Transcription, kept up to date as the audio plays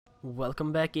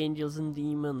Welcome back, angels and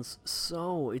demons.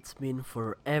 So, it's been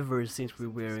forever since we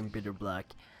were in Bitterblack,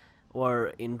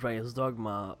 or in Dragon's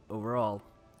Dogma overall.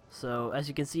 So, as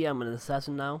you can see, I'm an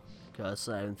assassin now, because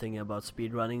I'm thinking about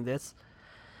speedrunning this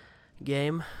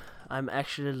game. I'm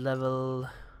actually level...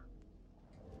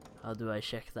 How do I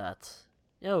check that?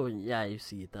 Oh, yeah, you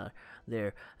see it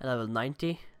there. Level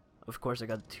 90. Of course, I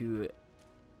got two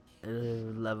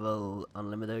level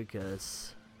unlimited,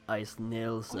 because Ice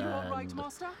Nails and...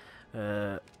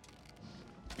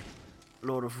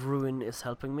 Lord of Ruin is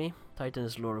helping me. Titan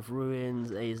is Lord of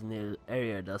Ruins, Ace Nail,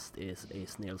 Area Dust is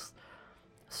Ace Nails.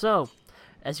 So,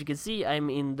 as you can see, I'm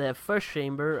in the first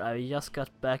chamber. I just got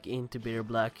back into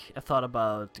Bitterblack. I thought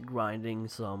about grinding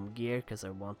some gear because I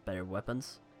want better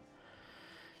weapons.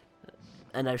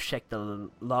 And I've checked a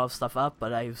lot of stuff up,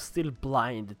 but I'm still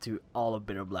blind to all of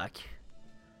Bitterblack.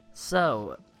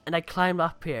 So, and I climbed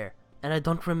up here, and I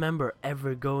don't remember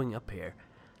ever going up here.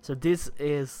 So this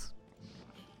is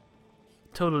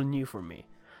totally new for me.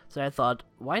 So I thought,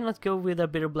 why not go with a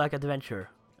Bitterblack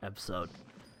adventure episode?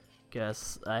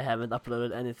 Because I haven't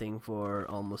uploaded anything for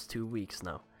almost 2 weeks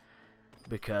now.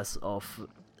 Because of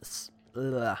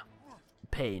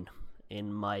pain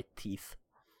in my teeth.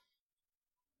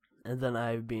 And then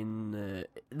I've been...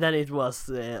 then it was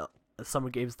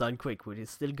Summer Games Done Quick, which is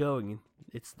still going.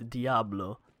 It's the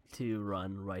Diablo 2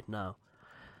 run right now.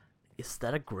 Is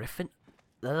that a griffin?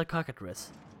 That's a cockatrice.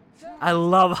 I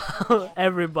love how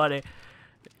everybody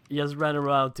just ran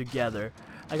around together.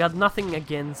 I got nothing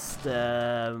against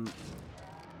the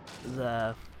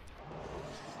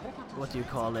what do you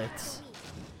call it?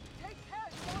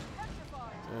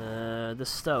 The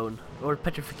stone or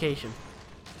petrification.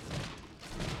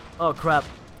 Oh crap!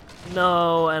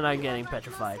 No, and I'm getting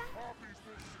petrified.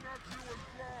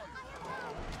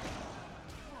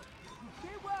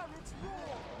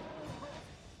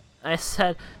 I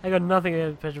said I got nothing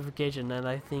in petrification, and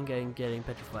I think I'm getting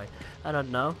petrified. I don't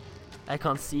know. I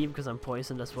can't see because I'm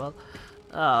poisoned as well.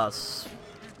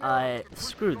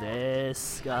 Screw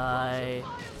this guy.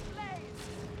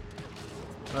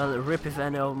 Well, rip if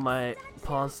any of my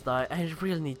pawns die. I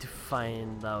really need to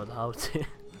find out how to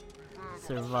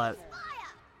survive.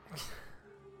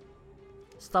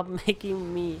 Stop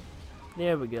making me.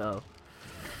 There we go.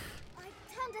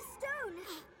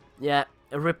 Yeah,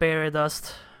 rip area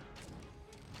dust.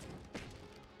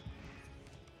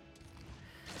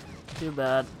 Too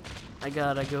bad. I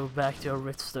gotta go back to a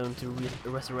redstone to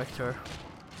resurrect her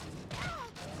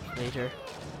later.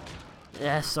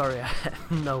 Yeah, sorry, I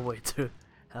have no way to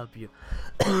help you.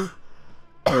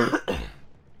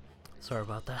 Sorry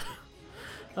about that.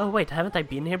 Oh wait, haven't I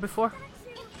been here before?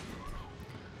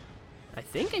 I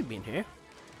think I've been here.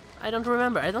 I don't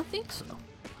remember, I don't think so.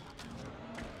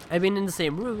 I've been in the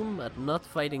same room, but not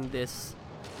fighting this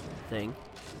thing.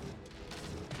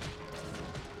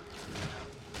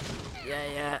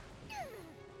 Yeah.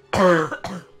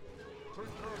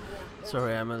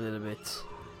 Sorry, I'm a little bit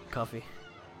coffee.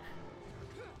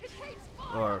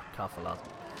 Or cough a lot.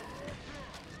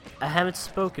 I haven't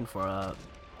spoken for a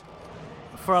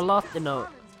lot, you know.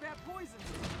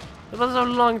 It was a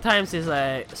long time since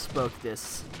I spoke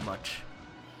this much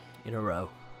in a row.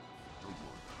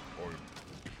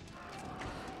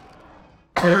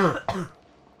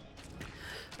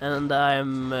 And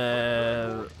I'm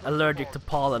allergic to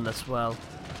pollen as well.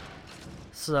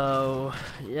 So,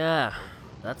 yeah,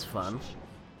 that's fun,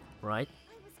 right?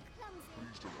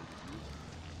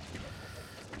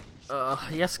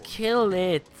 Just kill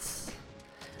it!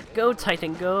 Go,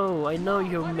 Titan, go! I know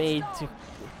you're made to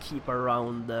keep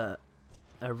around the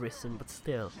Arisen, but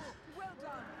still.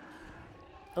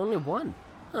 Only one?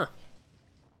 Huh.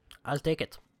 I'll take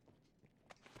it.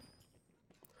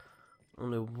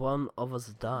 Only one of us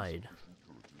died.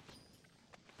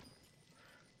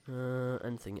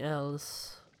 Anything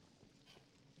else?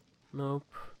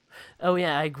 Nope. Oh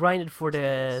yeah, I grinded for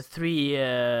the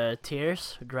 3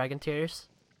 tiers, dragon tiers.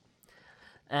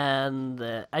 And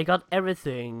I got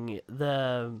everything.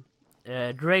 The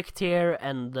Drake tier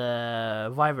and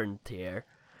the Wyvern tier.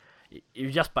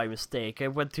 Just by mistake. I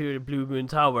went to the Blue Moon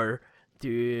Tower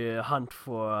to hunt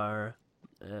for...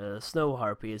 snow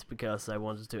harpies because I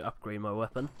wanted to upgrade my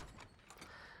weapon.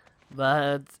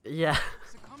 But yeah.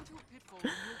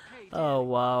 Oh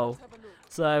wow.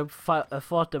 So I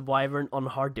fought the Wyvern on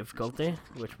hard difficulty,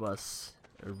 which was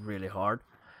really hard,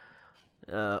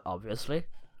 obviously.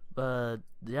 But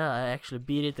yeah, I actually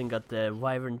beat it and got the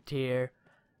Wyvern tier.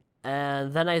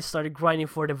 And then I started grinding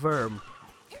for the worm.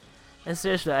 And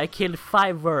seriously, I killed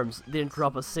 5 worms, didn't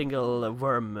drop a single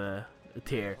worm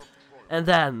tier. And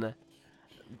then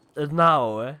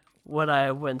now, when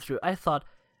I went through, I thought,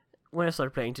 when I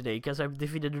started playing today, because I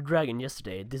defeated the dragon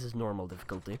yesterday. This is normal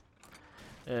difficulty.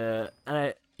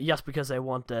 And just because I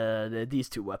want these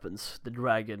two weapons, the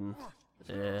dragon,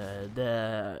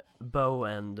 the bow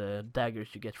and the daggers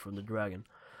you get from the dragon.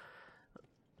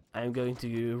 I'm going to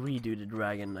redo the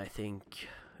dragon, I think,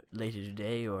 later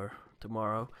today or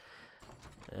tomorrow.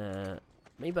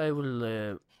 Maybe I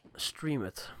will stream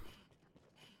it.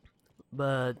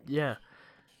 But yeah.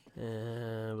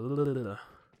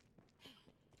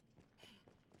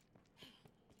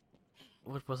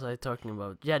 What was I talking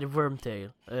about? Yeah, the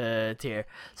wormtail tier.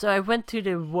 So I went to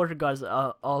the water god's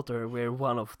altar where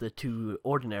one of the two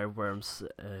ordinary worms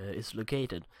is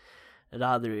located. And the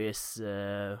other is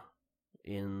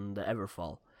in the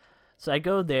Everfall. So I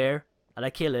go there and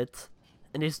I kill it,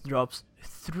 and this drops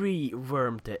 3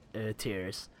 worm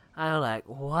tiers. I'm like,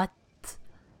 what?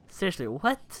 Seriously,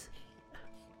 what?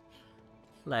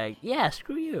 Like, yeah,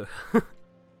 screw you.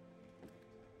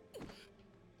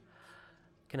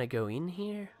 Can I go in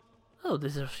here? Oh,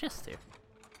 there's a chest here.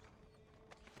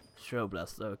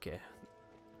 Stroblast, okay.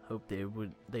 Hope they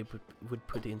would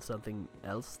put in something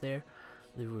else there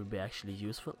that would be actually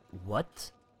useful.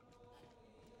 What?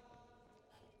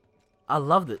 I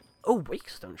loved it. Oh,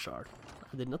 Wakestone shard.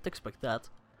 I did not expect that.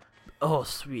 Oh,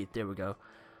 sweet. There we go.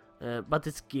 But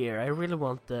it's gear. I really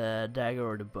want the dagger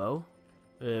or the bow.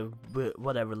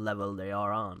 Whatever level they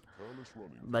are on.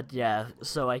 But yeah,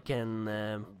 so I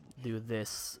can do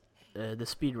this the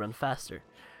speedrun faster.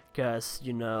 Because,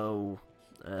 you know,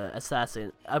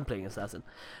 Assassin... I'm playing Assassin.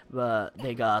 But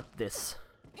they got this.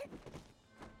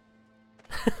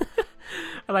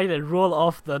 I like that. Roll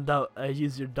off the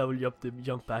use your W up to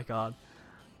jump back on.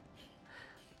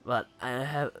 But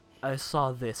I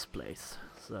saw this place,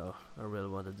 so I really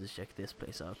wanted to check this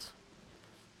place out.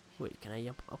 Wait, can I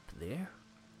jump up there?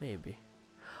 Maybe.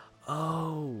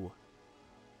 Oh,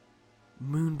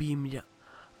 moonbeam. Yeah.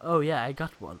 Oh yeah, I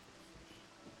got one.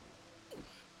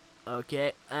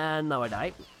 Okay, and now I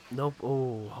die. Nope.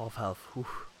 Oh, half health. Whew.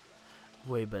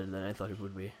 Way better than I thought it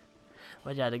would be.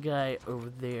 But yeah, the guy over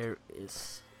there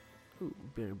is... Ooh,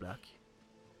 Bitterblack.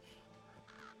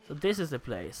 So this is the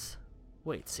place.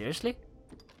 Wait, seriously?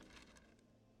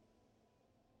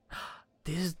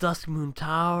 This is Dusk Moon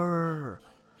Tower!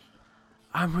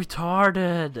 I'm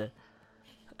retarded!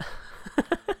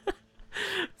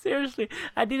 Seriously,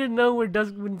 I didn't know where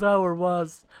Dusk Moon Tower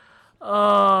was.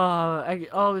 Oh, I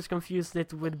always confused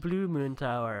it with Blue Moon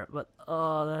Tower. But,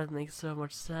 oh, that makes so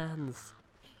much sense.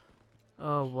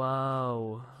 Oh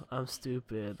wow, I'm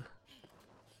stupid.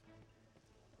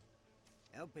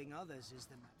 Helping others is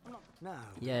the no.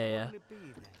 Yeah.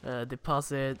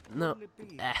 Deposit. No.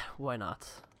 Why not?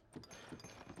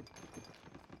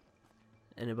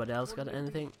 Anybody else got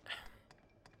anything?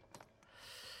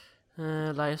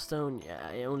 Limestone. Yeah,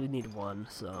 I only need one,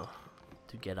 so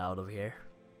to get out of here.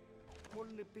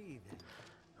 What'll it be then?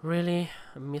 Really?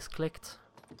 I misclicked.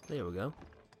 There we go.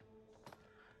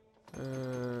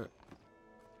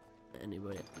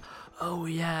 Anybody? Oh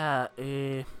yeah.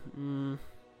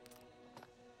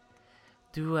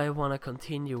 Do I want to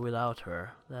continue without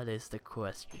her? That is the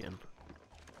question.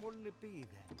 What'll it be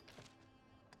then?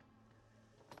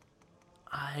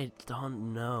 I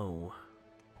don't know.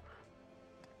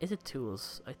 Is it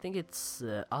tools? I think it's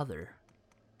other.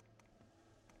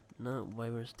 No,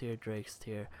 Wyvern's tier, Drake's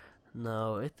tier.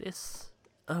 No, it is...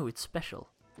 Oh, it's special.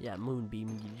 Yeah,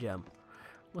 Moonbeam Gem.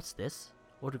 What's this?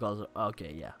 Watergulls are...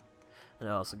 Okay, yeah. And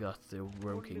I also got the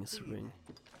Worm King's ring.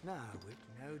 No, with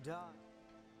no doubt.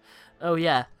 Oh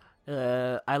yeah,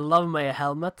 I love my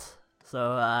helmet,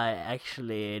 so I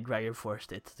actually Dragon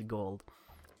Forced it to gold.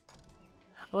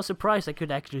 I was surprised I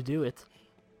could actually do it.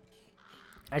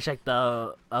 I checked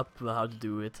up how to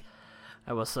do it.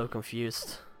 I was so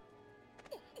confused.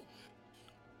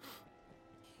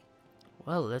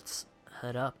 Well, let's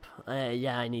head up.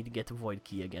 Yeah, I need to get the Void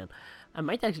Key again. I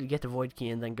might actually get the Void Key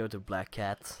and then go to Black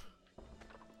Cat.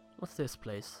 What's this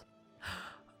place?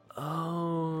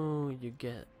 Oh,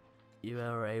 you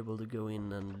are able to go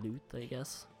in and loot, I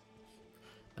guess.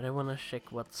 But I wanna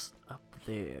check what's up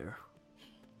there.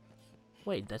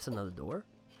 Wait, that's another door?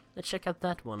 Let's check out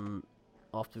that one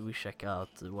after we check out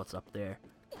what's up there.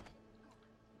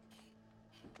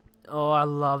 Oh, I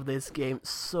love this game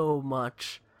so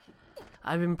much.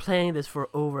 I've been playing this for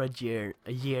over a year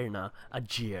now. A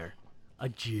year.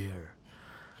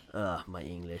 My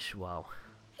English, wow.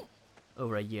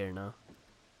 Over a year now.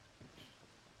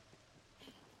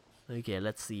 Okay,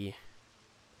 let's see.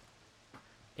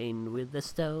 In with the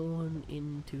stone,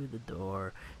 into the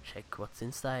door. Check what's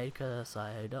inside, cause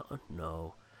I don't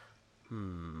know.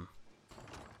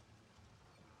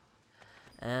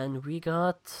 And we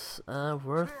got a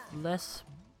worthless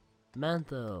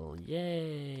mantle.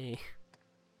 Yay!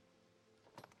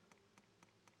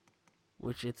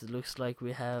 Which it looks like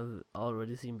we have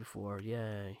already seen before.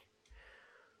 Yay!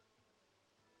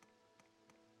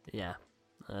 Yeah,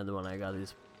 the one I got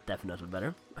is definitely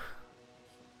better.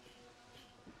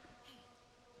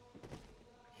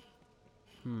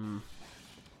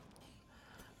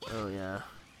 Oh yeah,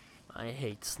 I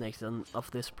hate snakes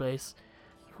of this place.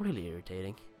 Really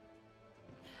irritating.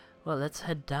 Well, let's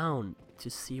head down to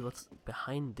see what's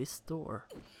behind this door.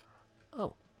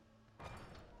 Oh.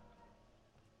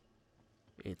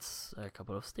 It's a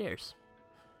couple of stairs.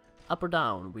 Up or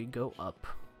down? We go up.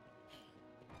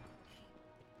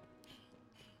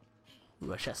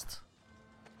 Ooh, a chest.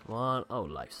 Come on. Oh,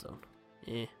 lifestone.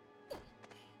 Eh.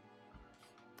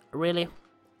 Really?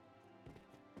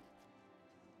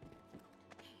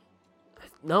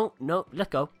 No, no, let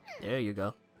go. There you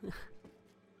go.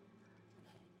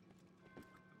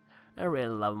 I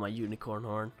really love my unicorn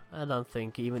horn. I don't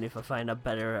think even if I find a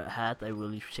better hat I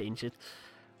will change it.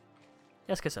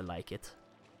 Just cause I like it.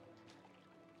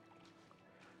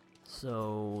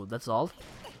 So that's all?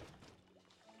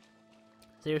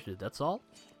 Seriously, that's all?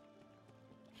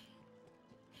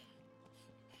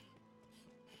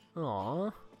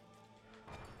 Aww.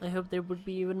 I hope there would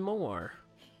be even more.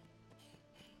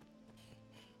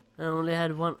 I only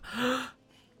had one.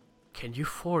 Can you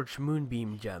forge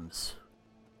moonbeam gems?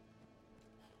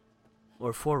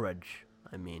 Or forage,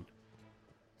 I mean.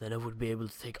 Then I would be able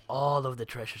to take all of the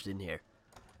treasures in here.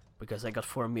 Because I got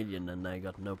 4 million and I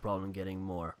got no problem getting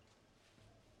more.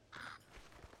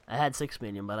 I had 6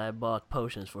 million, but I bought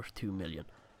potions for 2 million.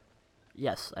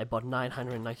 Yes, I bought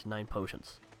 999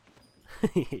 potions.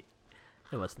 It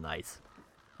was nice.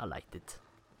 I liked it.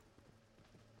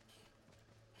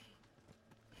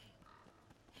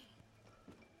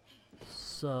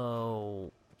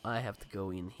 So I have to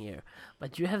go in here.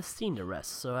 But you have seen the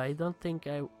rest, so I don't think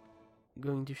I'm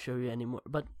going to show you anymore.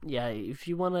 But yeah, if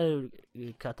you want to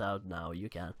cut out now, you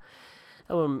can.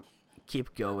 I will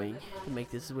keep going to make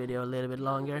this video a little bit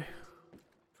longer.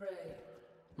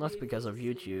 Not because of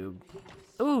YouTube.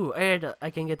 Ooh, I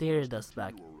can get the air dust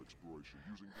back.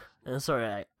 And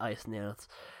sorry, I snailed.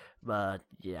 But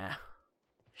yeah,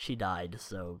 she died,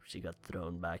 so she got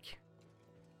thrown back.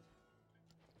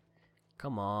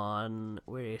 Come on,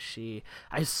 where is she?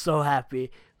 I'm so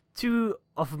happy. 2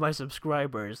 of my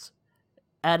subscribers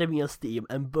added me on Steam,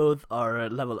 and both are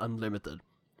level unlimited.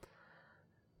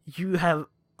 You have...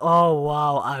 Oh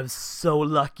wow, I'm so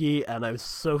lucky, and I'm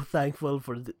so thankful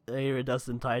for the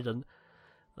Iridescent Titan.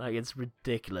 Like, it's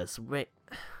ridiculous. Wait.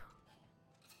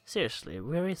 Seriously,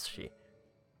 where is she?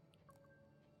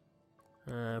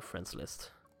 Friends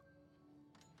list.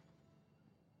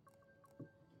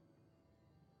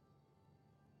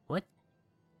 What?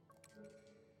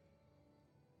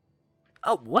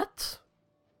 Oh, what?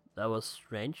 That was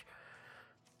strange.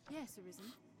 Yes, Arisen.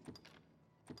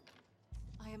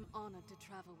 I am honored to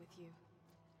travel with you.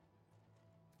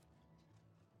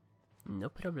 No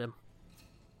problem.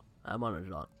 I'm honored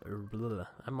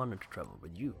to travel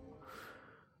with you.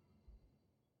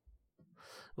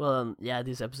 Well, yeah,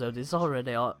 this episode is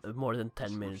already more than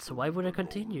 10 minutes, so why would I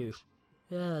continue?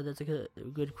 Yeah, that's a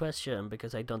good question,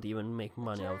 because I don't even make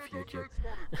money off YouTube.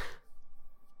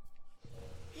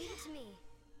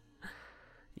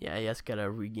 Yeah, I just gotta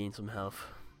regain some health.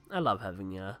 I love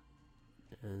having a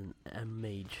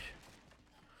mage.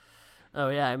 Oh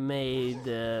yeah, I made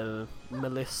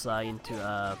Melissa into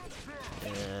a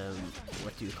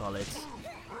what do you call it?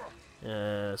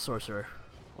 Sorcerer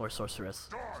or sorceress.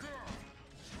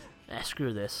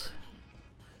 Screw this.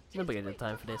 Nobody got the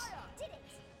time for this.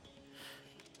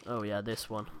 Oh yeah, this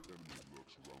one.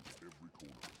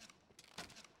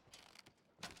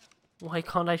 Why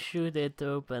can't I shoot it to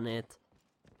open it?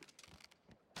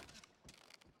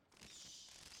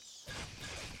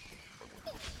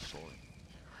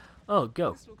 Oh,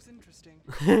 go. This looks interesting.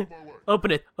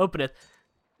 Open it, open it.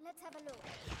 Let's have a look.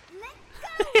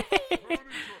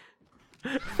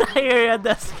 Let's go! Here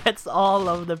this gets all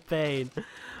of the pain.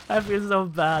 I feel so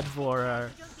bad for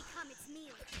her. Don't become its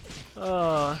meal.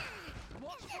 Oh.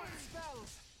 What are the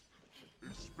spells?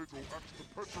 His spittle acts to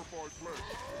petrified flesh.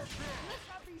 Let's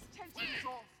have these tensions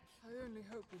off. I only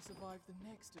hope we survive the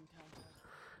next encounter.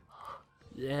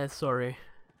 Yeah, sorry.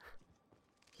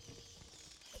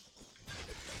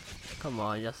 Come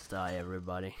on, just die,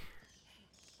 everybody.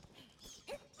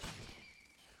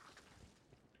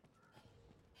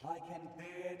 I can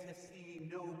bear to see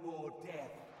no more death.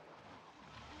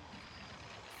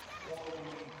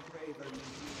 Only cravens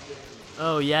you will.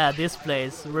 Oh yeah, this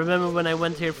place. Remember when I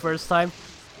went here first time?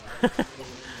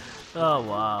 Oh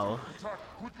wow. Attack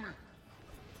quickly.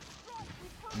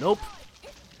 Nope.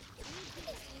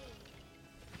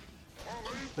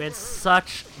 We had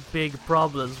such big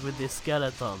problems with this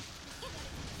skeleton.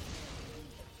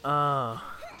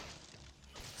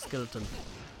 Skeleton.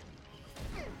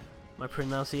 My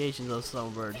pronunciations of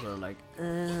some words are like,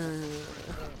 and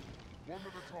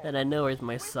I know it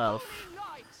myself.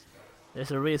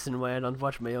 There's a reason why I don't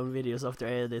watch my own videos after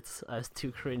edits. I was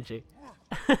too cringy.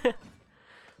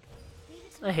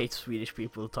 I hate Swedish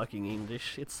people talking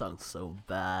English. It sounds so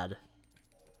bad.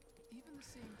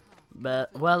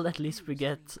 But, well, at least we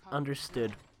get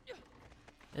understood.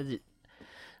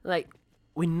 Like,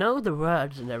 we know the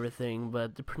words and everything,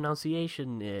 but the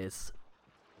pronunciation is...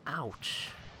 ouch.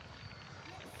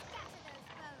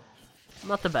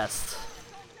 Not the best.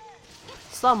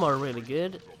 Some are really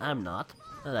good. I'm not.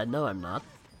 And I know I'm not.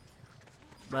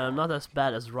 But I'm not as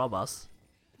bad as Robas.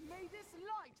 May this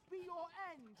light be your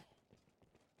end.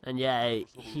 And yeah,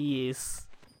 he is...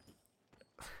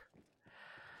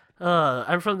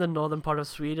 I'm from the northern part of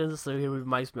Sweden, so he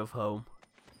reminds me of home.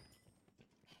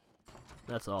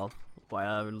 That's all. Why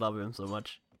I love him so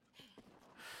much.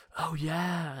 Oh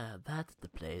yeah, that's the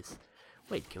place.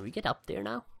 Wait, can we get up there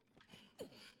now?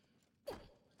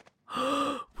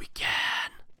 We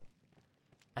can!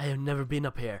 I have never been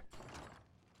up here.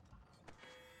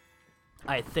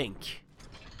 I think.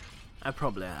 I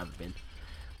probably have been.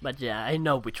 But yeah, I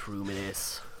know which room it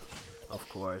is. Of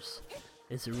course.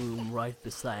 It's a room right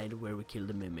beside where we killed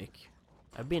the mimic.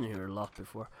 I've been here a lot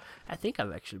before. I think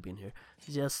I've actually been here.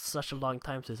 It's just such a long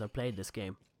time since I played this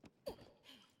game.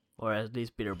 Or at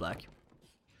least Bitterblack.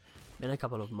 Been a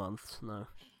couple of months now.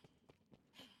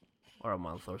 Or a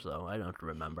month or so, I don't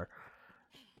remember.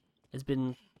 It's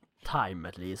been time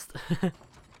at least.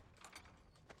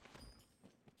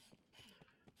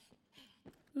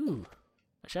 Ooh,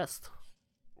 a chest.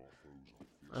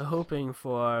 I'm hoping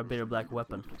for a Bitterblack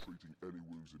weapon. Treating any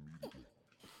wounds immediately.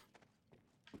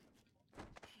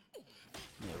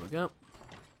 There we go.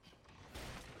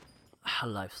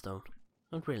 Lifestone.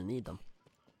 Don't really need them.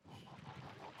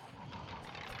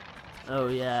 Oh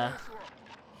yeah.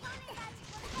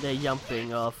 They're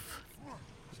jumping off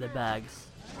the bags.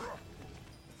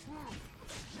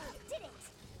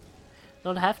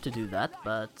 Don't have to do that,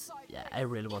 but yeah, I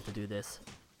really want to do this.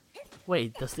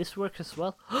 Wait, does this work as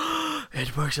well?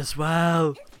 It works as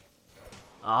well!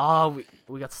 Oh,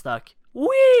 we got stuck.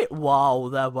 Whee! Wow,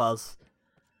 that was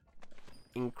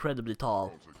incredibly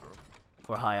tall.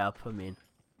 Or high up, I mean.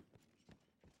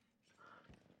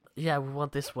 Yeah, we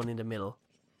want this one in the middle.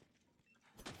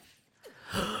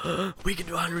 We can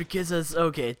do 100 kisses!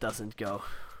 Okay, it doesn't go.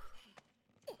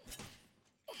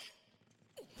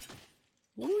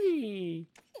 Whee!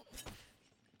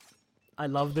 I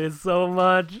love this so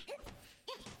much!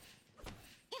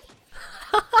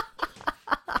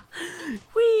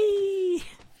 Whee!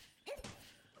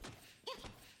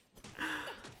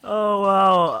 Oh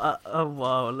wow! Oh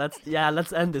wow!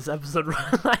 Let's end this episode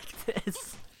right like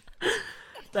this.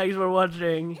 Thanks for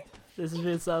watching. This has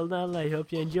been Sallenel. I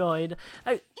hope you enjoyed.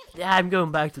 I'm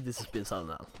going back to This has been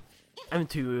Sallenel. I'm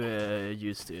too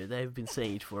used to it. I've been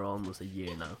saying it for almost a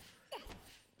year now,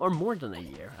 or more than a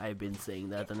year. I've been saying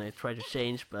that, and I try to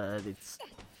change, but it's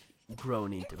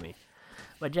grown into me.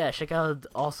 But yeah, check out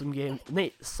awesome game.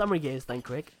 Summer Games Done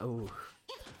Quick. Oh,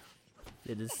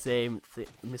 did the same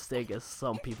mistake as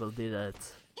some people did at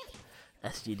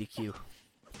SGDQ.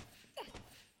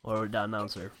 Or the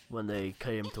announcer when they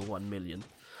came to 1 million.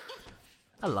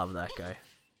 I love that guy.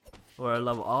 Or I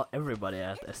love everybody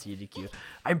at SGDQ.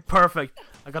 I'm perfect!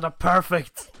 I got a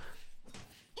perfect!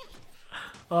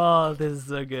 Oh, this is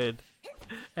so good.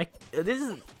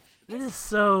 This is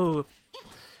so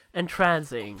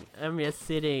entrancing. I'm just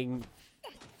sitting.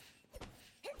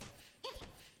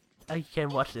 I can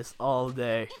watch this all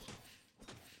day.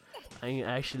 I'm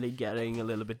actually getting a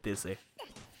little bit dizzy.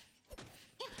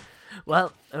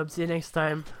 Well, I hope to see you next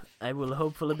time. I will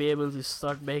hopefully be able to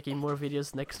start making more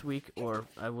videos next week, or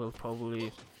I will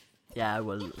probably... yeah, I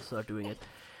will start doing it.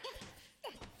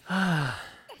 Well,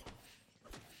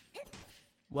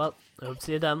 I hope to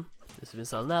see you then. This has been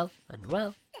Sallenel, and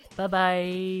well, bye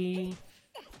bye!